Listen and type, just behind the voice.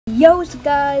Yo, what's up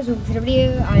guys, welcome to the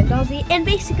video. I'm Dozzi, and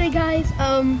basically guys,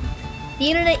 the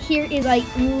internet here is like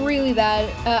really bad.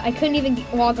 I couldn't even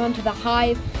log on to the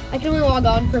Hive. I can only log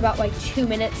on for about like 2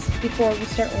 minutes before we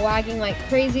start lagging like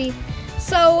crazy.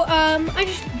 So, I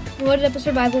just loaded up a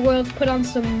survival world, put on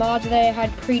some mods that I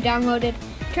had pre-downloaded,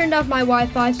 turned off my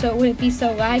Wi-Fi so it wouldn't be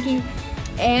so laggy,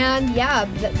 and yeah,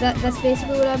 that's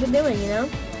basically what I've been doing, you know?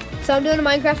 So I'm doing a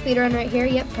Minecraft speedrun right here.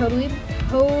 Yep, totally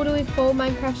full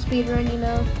Minecraft speedrun, you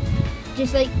know.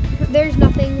 Just like there's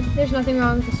nothing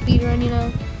wrong with the speedrun, you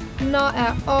know. Not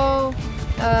at all.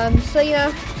 So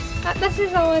yeah, that's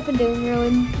just all I've been doing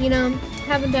really, you know.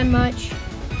 Haven't done much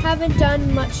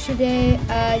today.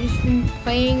 Just been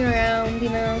playing around, you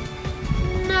know.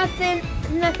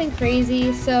 Nothing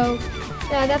crazy. So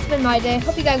yeah, that's been my day.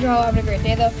 Hope you guys are all having a great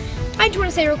day though. I just want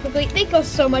to say real quickly, thank you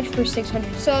so much for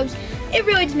 600 subs. It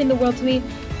really does mean the world to me.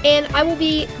 And I will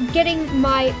be getting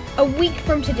a week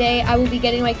from today, I will be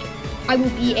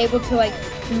able to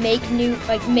make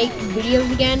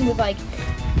videos again with like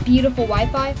beautiful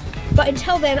Wi-Fi. But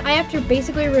until then, I have to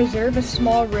basically reserve a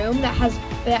small room that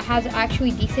has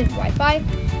actually decent Wi-Fi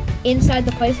inside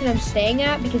the place that I'm staying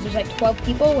at, because there's like 12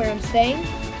 people where I'm staying.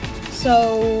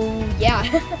 So yeah,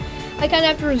 I kind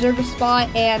of have to reserve a spot,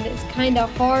 and it's kind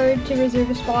of hard to reserve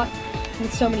a spot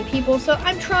with so many people. So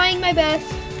I'm trying my best.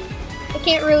 I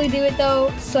can't really do it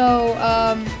though. So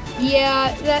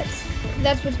yeah,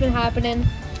 that's what's been happening.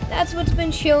 That's what's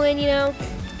been chilling, you know.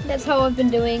 That's how I've been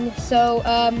doing. So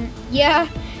yeah,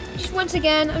 just once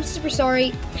again, I'm super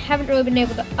sorry. Haven't really been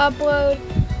able to upload.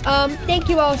 Thank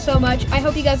you all so much. I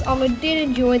hope you guys all did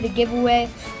enjoy the giveaway.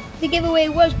 The giveaway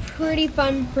was pretty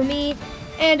fun for me,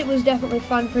 and it was definitely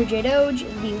fun for Dozzi,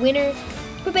 the winner.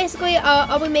 But basically,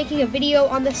 I'll be making a video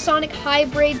on the Sonic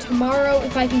Hive raid tomorrow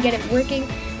if I can get it working.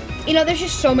 You know, there's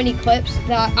just so many clips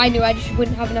that I knew I just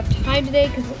wouldn't have enough time today,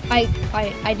 because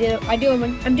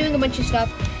I'm doing a bunch of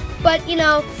stuff. But you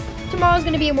know, tomorrow's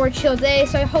gonna be a more chill day,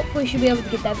 so I hopefully should be able to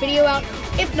get that video out.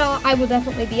 If not, I will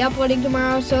definitely be uploading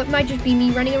tomorrow, so it might just be me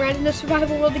running around in the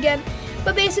survival world again.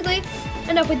 But basically,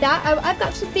 enough with that. I've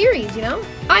got some theories, you know.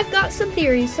 I've got some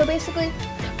theories. So basically,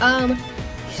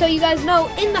 so you guys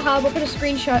know, in the hub, I'll put a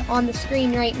screenshot on the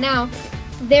screen right now.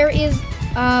 There's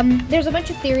a bunch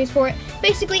of theories for it.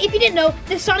 Basically, if you didn't know,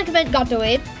 this Sonic event got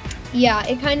delayed. Yeah,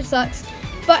 it kind of sucks.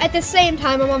 But at the same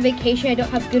time, I'm on vacation. I don't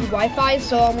have good Wi-Fi,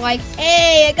 so I'm like,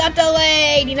 hey, it got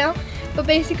delayed, you know? But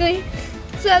basically,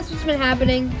 so that's what's been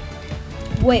happening.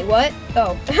 Wait, what?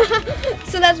 Oh.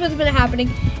 So that's what's been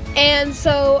happening. And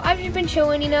so I've just been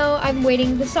chilling, you know. I'm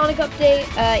waiting. The Sonic update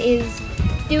is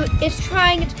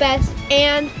trying its best,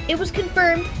 and it was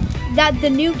confirmed that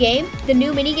the new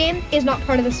mini game, is not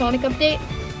part of the Sonic update.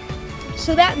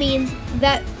 So that means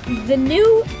that the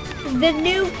new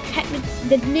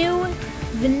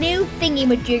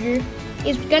thingy-majigger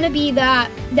is gonna be that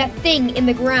thing in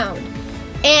the ground,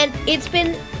 and it's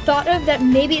been thought of that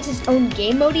maybe it's its own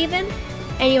game mode even,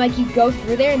 and you go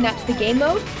through there and that's the game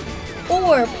mode,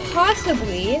 or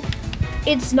possibly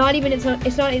it's not its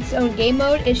own game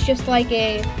mode. It's just like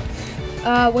a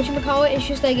whatchamacallit, it's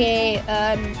just like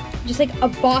a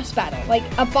boss battle, like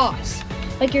a boss.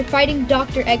 Like you're fighting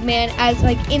Dr. Eggman, as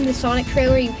like in the Sonic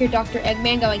trailer, you hear Dr.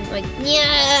 Eggman going like,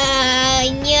 yeah.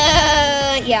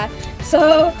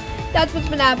 So that's what's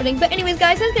been happening. But anyways,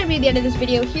 guys, that's gonna be the end of this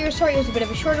video here. Sorry it was a bit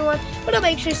of a shorter one, but I'll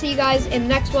make sure to see you guys in the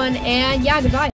next one. And yeah, goodbye.